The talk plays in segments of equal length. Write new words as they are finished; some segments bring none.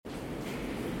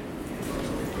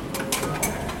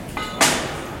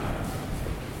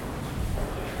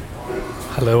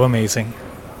Hello, amazing.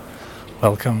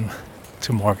 Welcome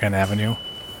to Morgan Avenue.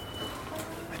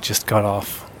 I just got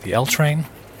off the L train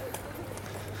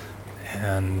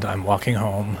and I'm walking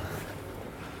home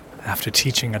after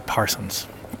teaching at Parsons.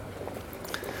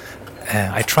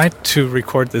 I tried to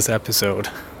record this episode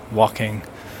walking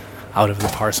out of the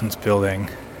Parsons building,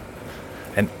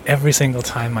 and every single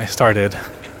time I started,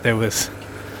 there was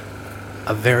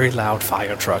a very loud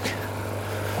fire truck.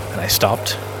 And I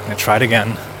stopped and I tried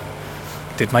again,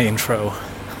 did my intro,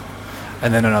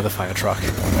 and then another fire truck.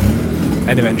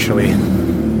 And eventually,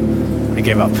 I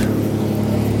gave up.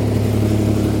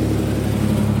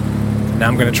 Now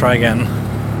I'm going to try again,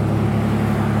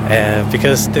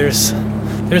 because there's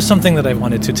something that I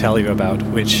wanted to tell you about,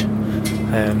 which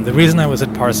the reason I was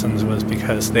at Parsons was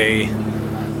because they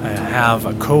have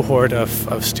a cohort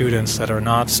of students that are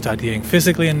not studying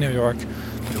physically in New York,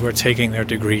 but who are taking their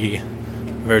degree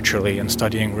virtually and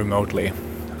studying remotely.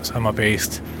 Some are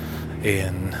based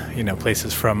in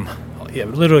places from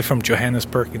literally from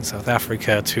Johannesburg in South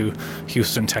Africa to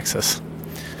Houston, Texas,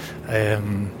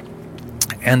 and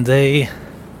they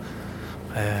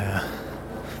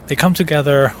come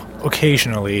together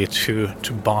occasionally to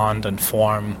bond and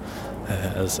form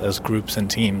as groups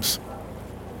and teams.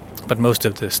 But most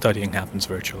of the studying happens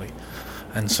virtually,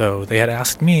 and so they had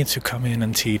asked me to come in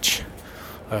and teach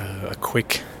a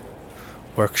quick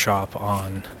workshop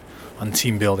on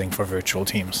team building for virtual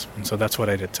teams. And so that's what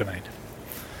I did tonight.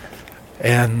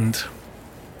 And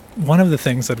one of the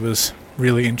things that was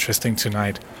really interesting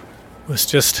tonight was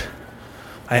just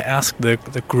I asked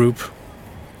the group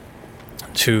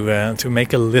to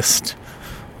make a list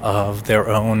of their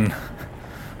own,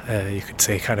 you could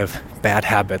say, kind of bad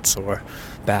habits or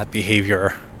bad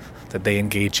behavior that they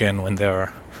engage in when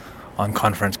they're on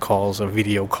conference calls or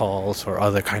video calls or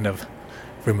other kind of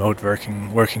remote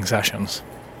working sessions.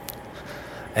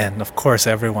 And of course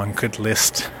everyone could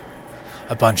list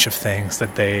a bunch of things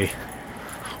that they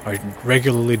are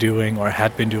regularly doing or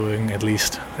had been doing at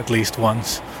least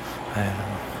once.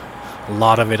 A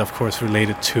lot of it, of course,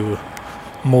 related to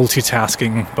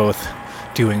multitasking, both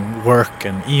doing work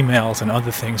and emails and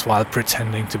other things while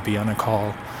pretending to be on a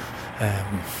call,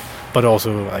 but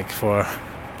also like for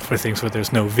things where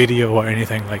there's no video or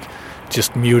anything, like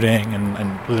just muting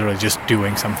and literally just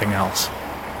doing something else.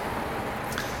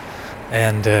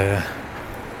 And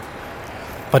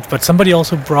but somebody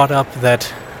also brought up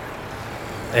that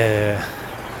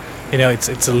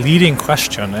it's a leading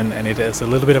question, and it is a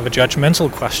little bit of a judgmental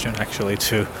question actually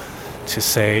to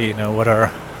say what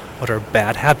are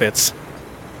bad habits,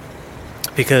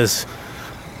 because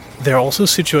there are also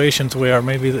situations where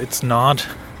maybe it's not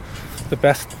the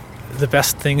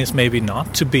best thing is maybe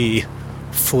not to be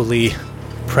fully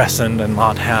present and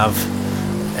not have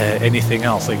anything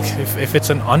else. Like if it's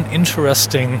an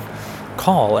uninteresting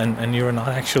call and you're not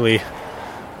actually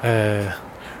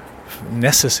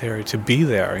necessary to be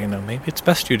there, maybe it's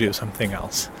best you do something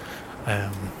else.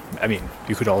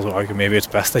 You could also argue maybe it's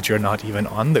best that you're not even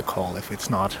on the call if it's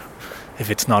not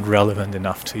relevant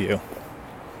enough to you.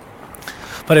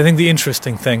 But I think the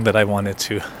interesting thing that I wanted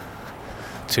to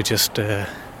just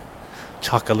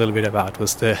talk a little bit about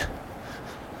was the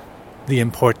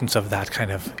importance of that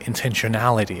kind of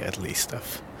intentionality, at least,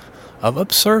 of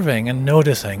observing and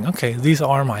noticing, okay, these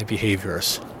are my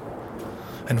behaviors.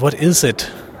 And what is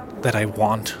it that I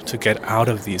want to get out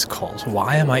of these calls?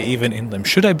 Why am I even in them?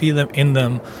 Should I be in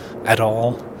them at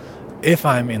all? If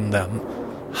I'm in them,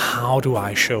 how do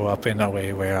I show up in a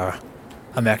way where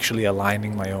I'm actually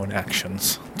aligning my own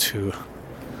actions to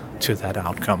that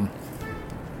outcome?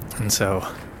 And so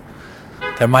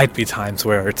there might be times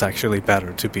where it's actually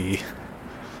better to be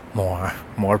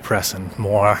more present,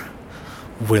 more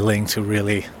willing to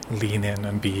really lean in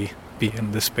and be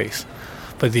in this space.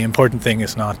 But the important thing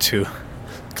is not to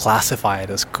classify it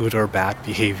as good or bad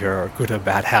behavior or good or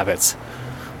bad habits,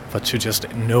 but to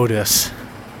just notice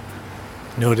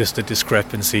the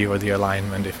discrepancy or the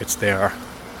alignment, if it's there,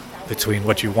 between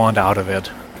what you want out of it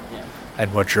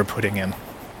and what you're putting in.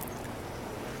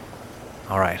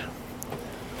 All right.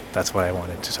 That's what I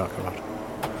wanted to talk about.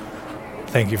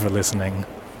 Thank you for listening,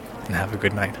 and have a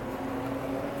good night.